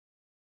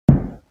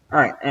All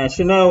right, and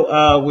so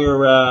now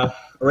we're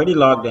already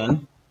logged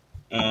in,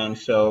 and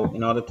so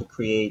in order to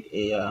create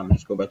a,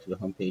 let's go back to the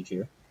home page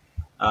here.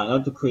 In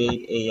order to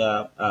create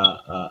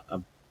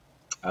a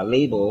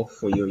label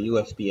for your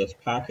USPS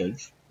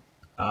package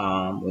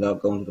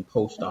without going to the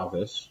post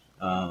office,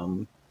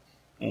 and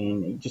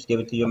you just give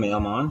it to your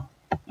mailman.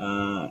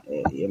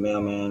 Your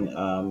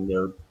mailman,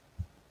 they're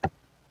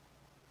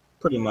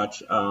pretty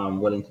much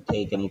willing to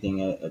take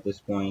anything at this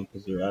point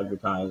because they're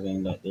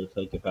advertising that they'll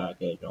take your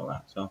package, all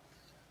that. So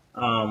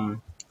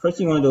first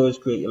thing you want to do is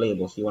create your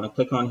label. So you want to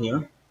click on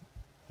here,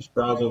 just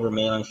browse over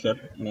mail and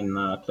ship, and then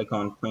click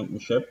on print and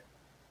ship.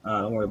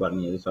 Don't worry about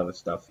any of this other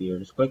stuff here.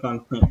 Just click on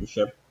print and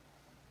ship,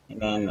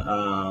 and then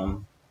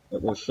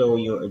it will show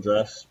your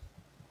address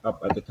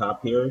up at the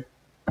top here,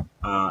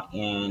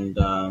 and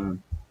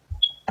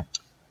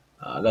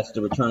that's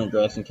the return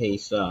address in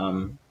case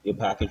your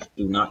package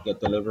do not get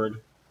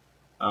delivered.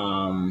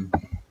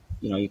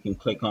 You can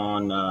click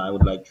on I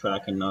would like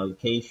tracking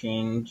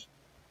notifications,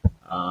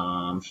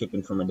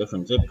 shipping from a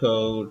different zip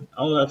code,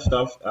 all that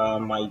stuff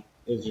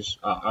is just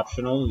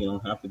optional. You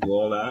don't have to do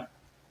all that.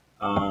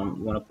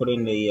 You want to put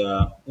in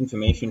the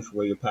information for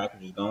where your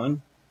package is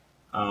going.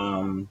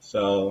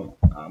 So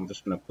I'm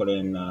just going to put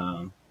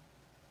in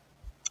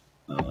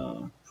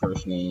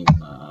first name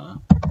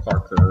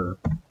Parker.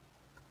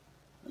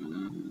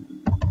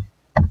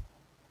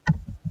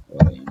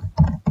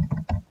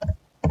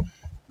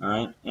 All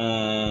right,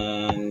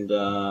 and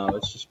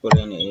let's just put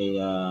in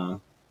a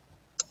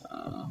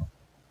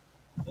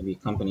maybe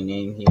company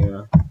name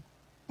here.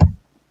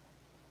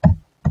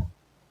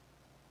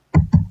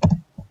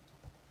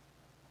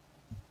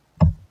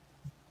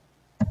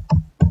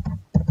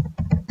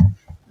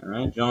 All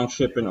right, John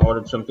Shipping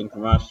ordered something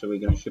from us, so we're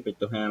going to ship it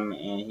to him,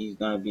 and he's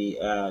going to be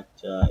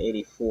at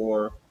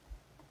 84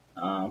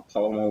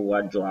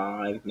 Palomar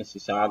Drive,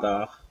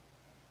 Mississauga,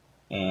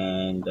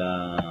 and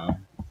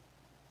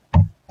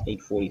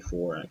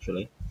 844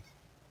 actually,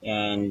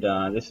 and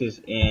this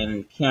is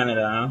in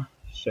Canada.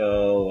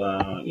 So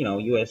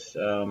US.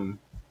 You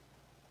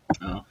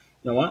know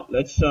what?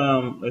 Let's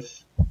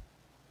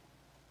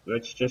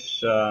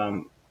just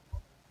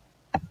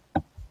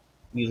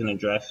use an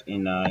address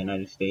in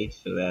United States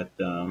so that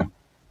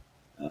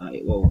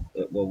it will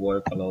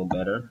work a little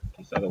better,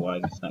 because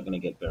otherwise it's not going to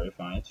get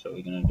verified. So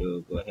we're going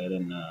to go ahead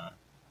and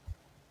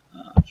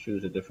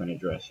choose a different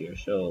address here.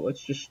 So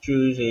let's just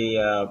choose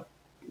a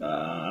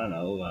I don't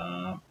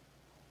know,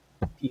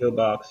 PO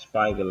Box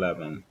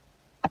 511,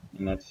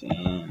 and that's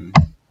in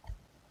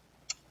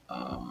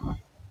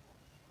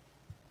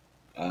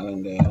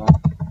Allendale,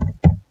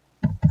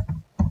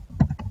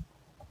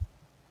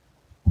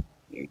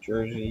 New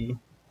Jersey.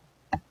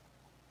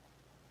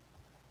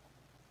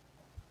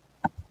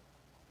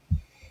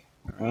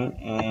 All right,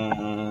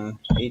 and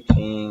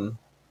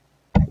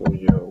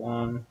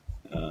 18401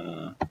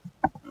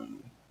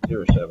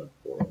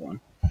 07401.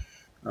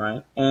 All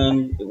right,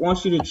 and it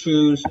wants you to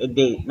choose a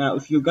date. Now,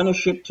 if you're going to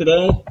ship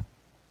today,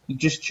 you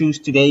just choose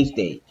today's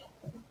date.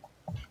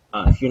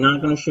 If you're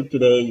not going to ship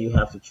today, you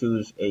have to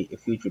choose a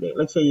future date.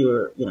 Let's say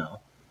you're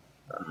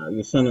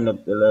sending the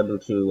label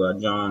to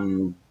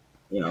John,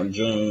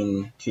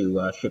 Jane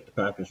to ship the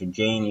package to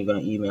Jane. You're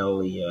going to email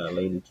the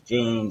label to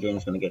Jane.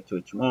 Jane's going to get to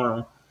it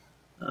tomorrow,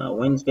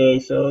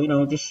 Wednesday. So,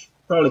 just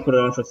probably put it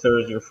on for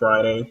Thursday or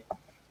Friday.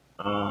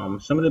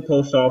 Some of the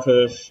post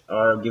office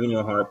are giving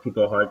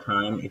people a hard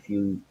time if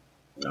you,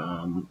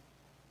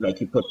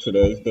 like you put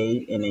today's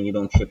date and then you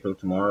don't ship till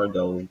tomorrow.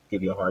 They'll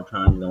give you a hard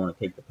time. They don't want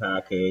to take the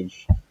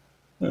package.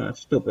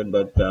 It's stupid,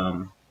 but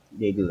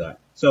they do that.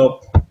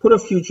 So put a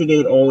future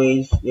date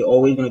always. They're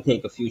always going to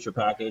take a future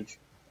package,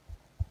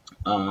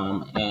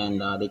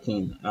 and they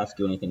can't ask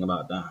you anything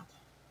about that.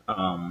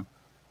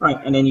 Right,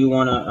 and then you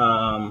want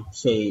to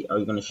say, are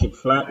you going to ship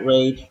flat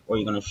rate or are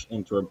you going to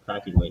enter a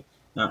package weight?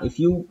 Now, if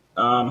you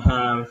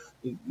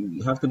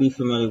you have to be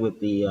familiar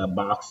with the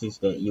boxes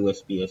that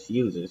USPS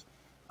uses.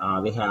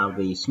 They have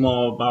the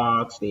small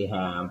box, they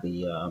have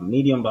the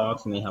medium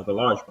box, and they have the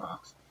large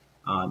box.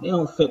 They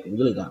don't fit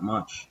really that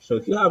much. So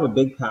if you have a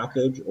big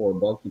package or a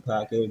bulky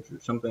package or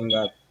something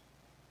that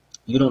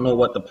you don't know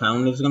what the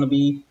pound is going to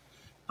be,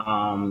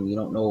 you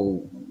don't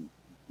know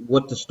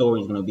what the story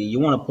is going to be, you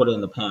want to put it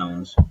in the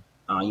pounds,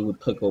 you would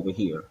click over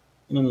here.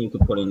 And then you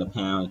could put in the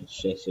pounds,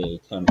 just say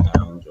 10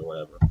 pounds or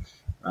whatever,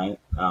 right?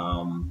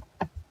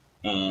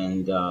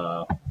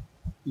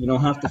 You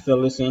don't have to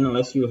fill this in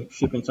unless you're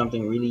shipping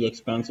something really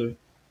expensive.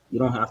 You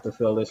don't have to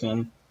fill this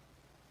in.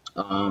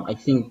 I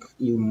think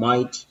you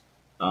might,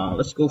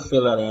 let's go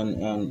fill that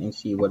in and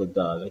see what it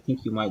does. I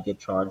think you might get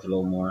charged a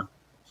little more.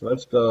 So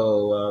let's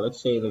go, let's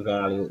say the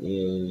value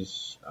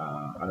is,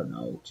 I don't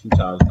know,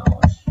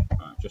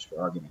 $2,000, just for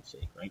argument's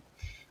sake, right?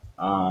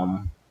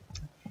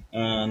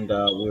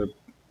 We're,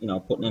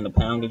 putting in the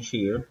poundage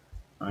here,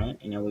 right?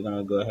 And then we're going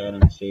to go ahead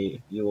and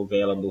say view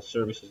available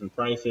services and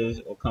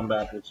prices. We'll come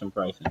back with some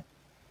pricing.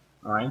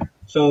 All right.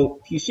 So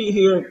if you see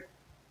here,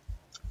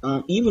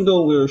 even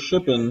though we're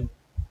shipping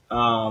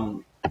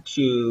to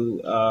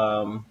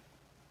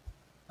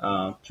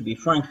to be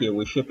frank here,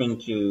 we're shipping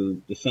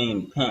to the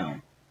same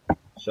town.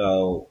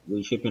 So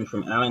we're shipping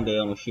from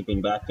Allendale and we're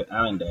shipping back to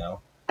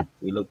Allendale.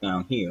 We look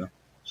down here.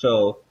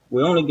 So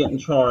we're only getting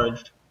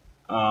charged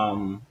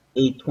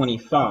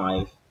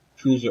 $8.25.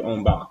 Choose your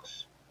own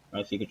box.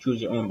 Right, so you can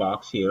choose your own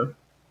box here.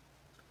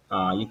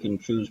 You can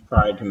choose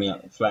prior to mail,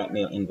 flat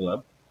mail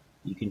envelope.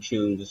 You can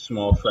choose a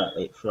small flat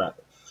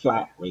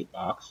rate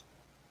box.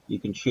 You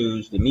can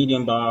choose the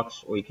medium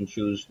box, or you can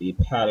choose the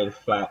padded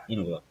flat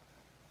envelope.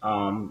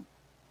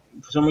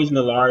 For some reason,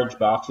 the large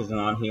box isn't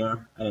on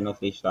here. I don't know if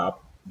they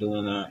stopped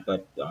doing that,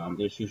 but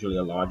there's usually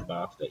a large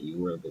box that you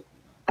were able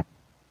to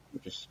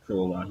just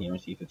scroll on here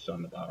and see if it's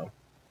on the bottom.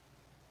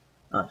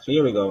 All right, so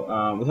here we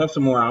go. We have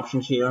some more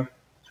options here.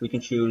 So we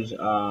can choose,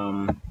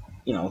 some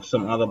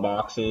other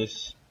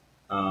boxes.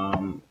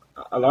 A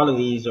lot of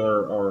these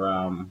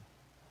are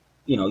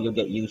you'll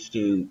get used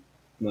to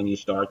when you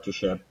start to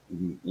ship.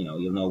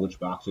 You'll know which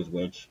box is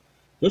which.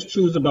 Just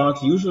choose a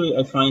box. Usually,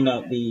 I find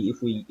that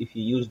if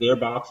you use their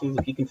boxes,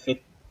 if you can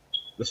fit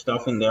the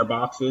stuff in their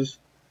boxes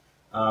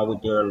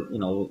with their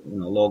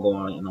logo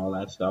on it and all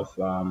that stuff,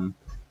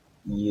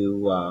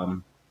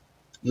 you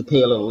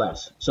pay a little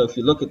less. So if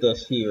you look at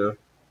this here,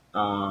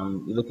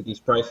 you look at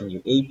these prices.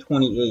 You're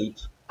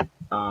 $8.28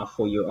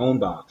 for your own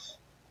box,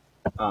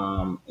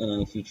 and then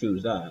if you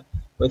choose that.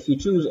 But if you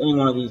choose any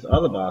one of these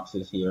other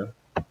boxes here,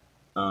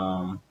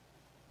 a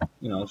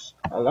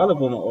lot of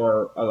them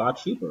are a lot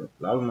cheaper.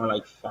 A lot of them are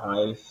like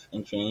 $5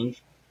 and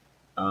change.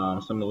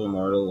 Some of them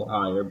are a little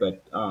higher,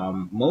 but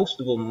most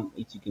of them,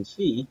 as you can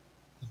see,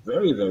 is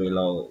very, very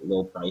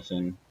low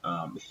pricing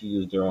if you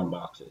use their own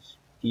boxes.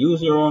 If you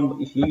use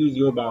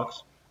your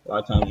box, a lot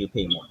of times you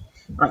pay more.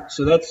 All right,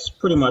 so that's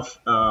pretty much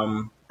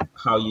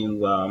how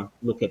you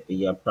look at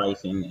the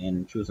pricing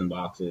and choosing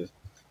boxes.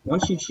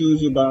 Once you choose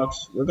your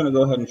box, we're going to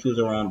go ahead and choose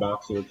our own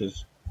box here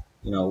because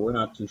we're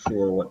not too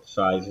sure what the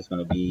size is going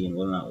to be, and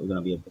we're going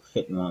to be able to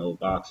fit in one of those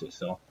boxes.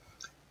 So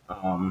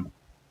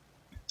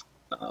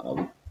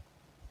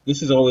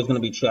this is always going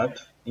to be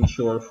checked,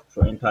 insured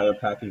for entire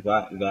package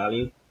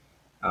value.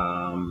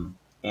 UPS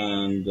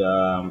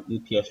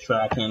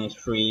tracking is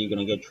free. You're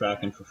going to get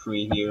tracking for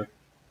free here.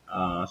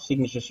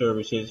 Signature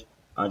services,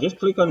 just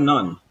click on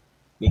none,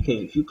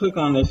 because if you click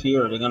on this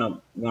here, they're going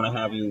to want to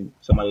have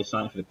somebody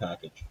sign for the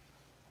package.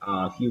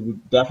 If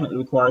you definitely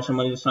require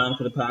somebody to sign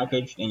for the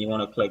package, then you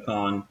want to click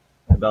on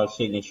about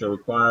signature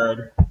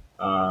required,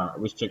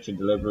 restricted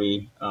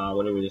delivery,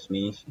 whatever this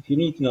means. If you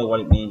need to know what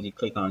it means, you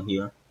click on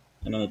here,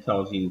 and then it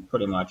tells you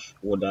pretty much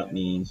what that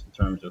means in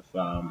terms of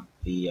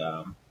the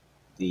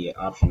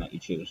option that you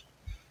choose.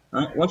 All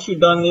right, once you're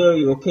done there,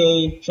 you're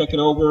okay. Check it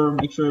over,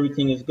 make sure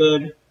everything is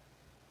good,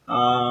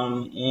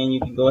 and you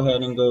can go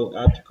ahead and go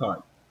add to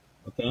cart.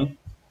 Okay,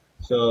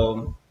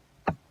 so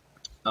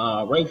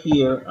right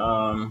here,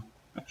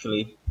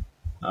 actually,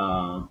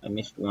 I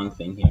missed one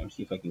thing here. Let's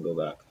see if I can go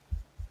back.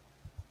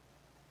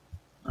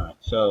 All right,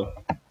 so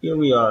here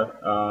we are.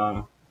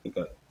 I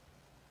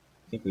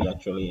think we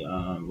actually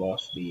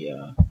lost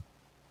the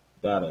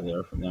data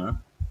there from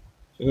there.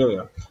 So here we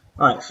are.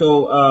 All right,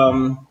 so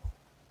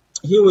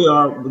here we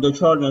are. They're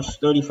charging us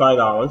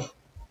 $35.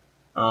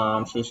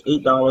 So it's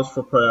 $8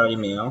 for priority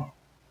mail,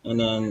 and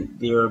then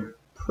they're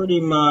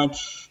pretty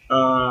much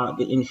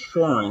the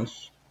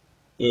insurance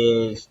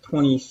is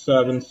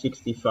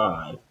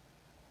 $27.65.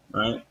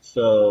 Right.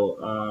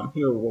 So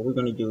here, what we're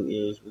going to do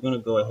is we're going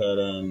to go ahead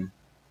and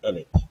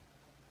edit.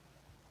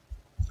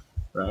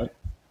 Right.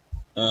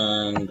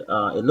 And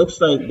it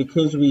looks like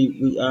because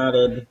we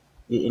added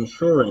the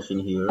insurance in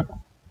here,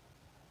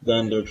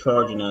 then they're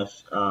charging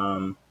us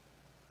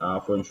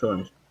for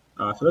insurance.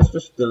 So let's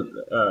just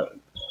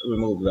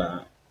remove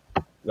that.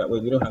 That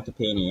way we don't have to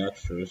pay any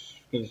extras,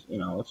 because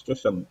it's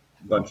just a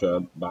bunch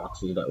of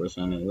boxes that we're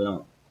sending. We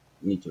don't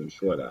need to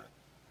insure that.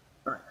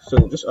 All right.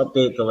 So just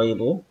update the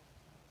label.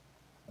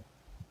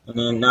 And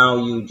then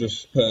now you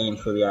just paying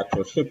for the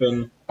actual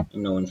shipping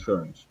and no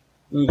insurance.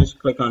 And you just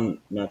click on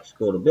next,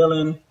 go to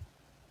billing,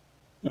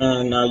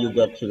 and now you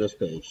get to this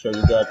page. So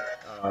you get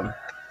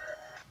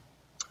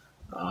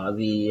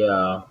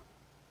the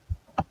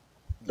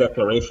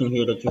declaration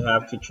here that you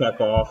have to check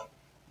off,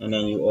 and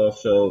then you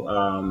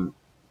also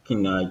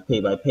can pay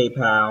by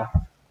PayPal,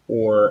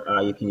 or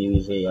you can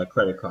use a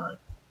credit card.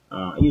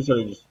 I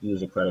usually just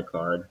use a credit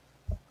card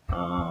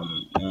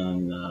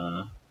and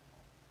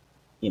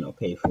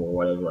pay for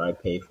whatever I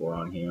pay for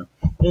on here.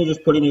 Then you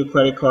just put in your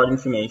credit card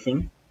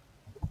information,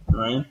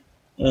 right?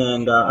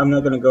 And I'm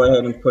not going to go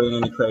ahead and put in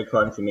any credit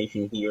card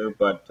information here,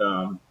 but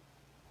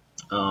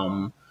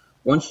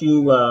once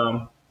you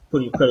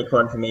put your credit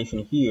card information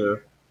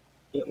here,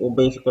 it will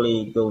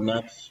basically go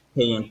next,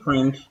 pay and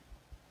print,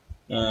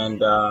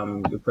 and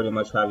you pretty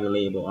much have your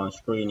label on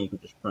screen. You can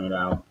just print it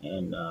out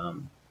and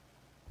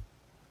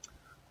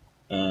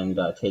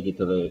take it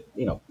to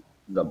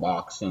the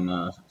box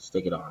and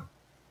stick it on.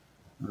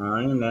 All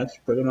right, and that's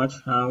pretty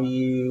much how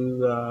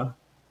you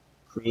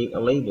create a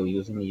label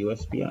using the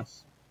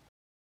USPS.